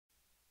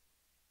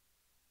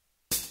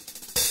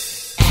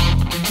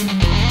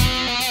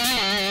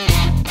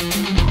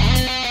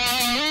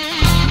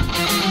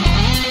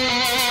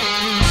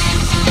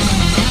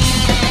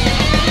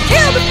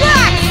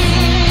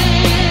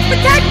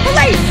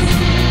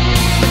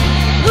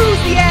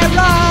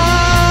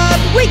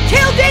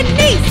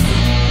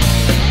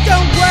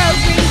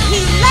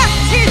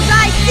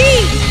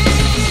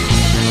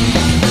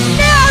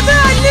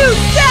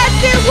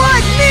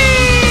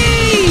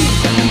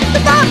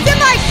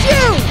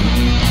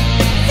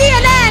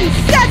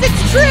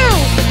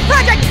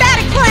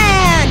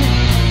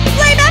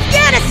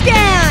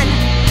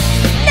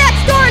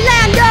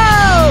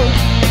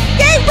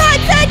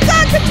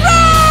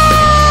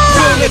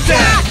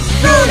attack!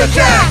 Drone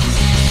attack!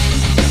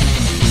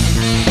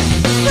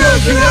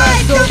 Close your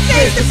eyes, don't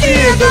face the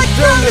fear, the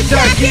drone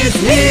attack is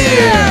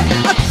here!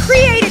 A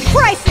created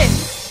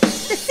crisis!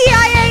 The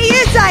CIA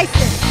is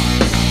ISIS!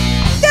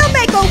 They'll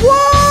make a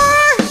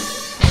war!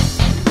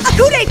 A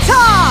coup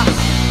d'etat!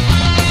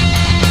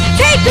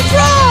 Take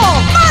control!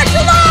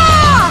 Martial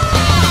law!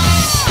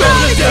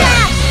 Drone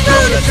attack!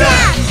 Drone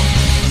attack!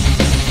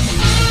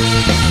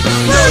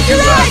 Close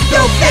your eyes,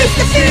 don't face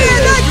the fear,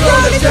 the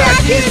drone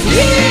attack is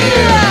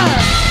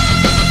here!